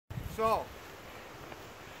snow.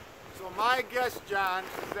 So my guess, John,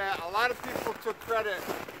 is that a lot of people took credit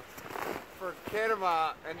for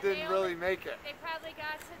Catamount and didn't really make it. They probably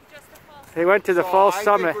got to just the fall summit. They went to the fall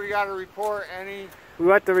summit. I think we got to report any. We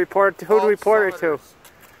want to report to who to report it to.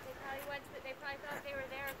 They probably thought they were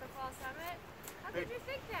there at the fall summit. How could you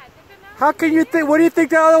think that? They've been out. How can you think? What do you think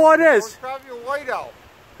the other one It is? was probably a whiteout.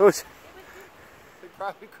 They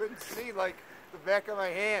probably couldn't see like the back of my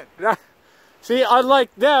hand. See,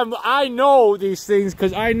 unlike them, I know these things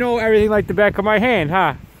because I know everything like the back of my hand,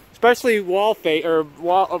 huh? Especially Walfate or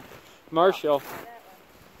Marshall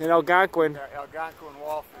and Algonquin. Algonquin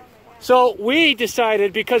Walfate. So we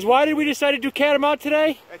decided, because why did we decide to do Catamount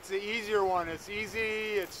today? It's the easier one. It's easy.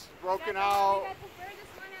 It's broken out.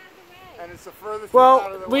 And it's the furthest one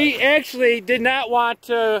out of the way. We actually did not want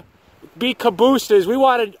to be cabooses. We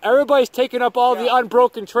wanted, everybody's taking up all the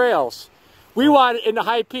unbroken trails. We wanted, in the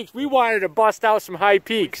high peaks, we wanted to bust out some high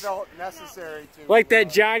peaks. We felt necessary to. Like that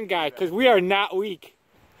John guy, because we are not weak.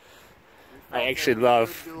 I actually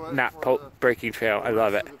love not breaking trail. I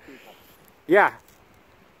love it. Yeah.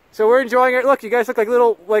 So we're enjoying it. Look, you guys look like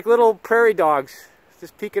little prairie dogs,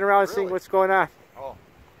 just peeking around, seeing what's going on. Oh.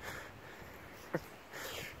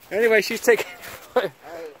 Anyway, she's taking.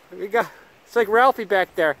 We got. It's like Ralphie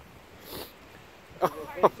back there.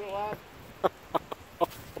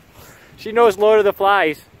 She knows Lord of the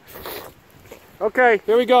Flies. Okay,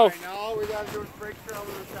 here we go. Right, now all we gotta do is break trail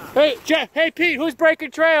to the top. Hey, hey Pete, who's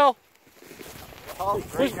breaking trail? Oh,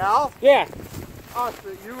 right now? Yeah. Us,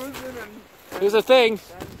 that you was in and There's a thing.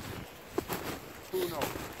 who knows?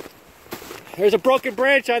 There's a broken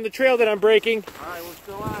branch on the trail that I'm breaking. Alright, we're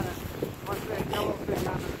still on it. What's that yellow thing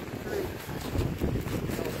on the tree?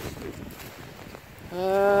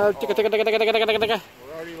 We're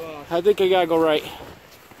already lost. I think I gotta go right.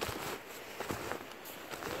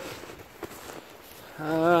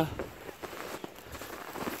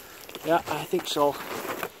 Yeah, I think so.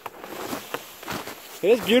 It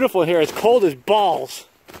is beautiful here. It's cold as balls.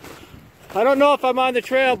 I don't know if I'm on the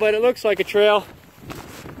trail, but it looks like a trail.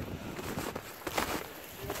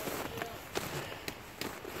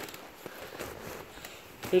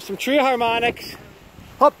 There's some tree harmonics.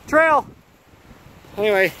 Up trail.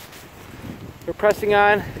 Anyway, we're pressing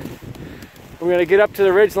on. We're gonna get up to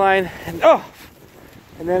the ridge line, and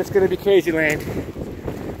and then it's gonna be crazy land.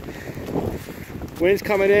 Wind's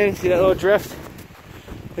coming in. See that little drift?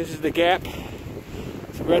 This is the gap.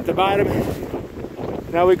 So we're at the bottom.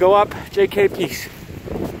 Now we go up. JK, peace.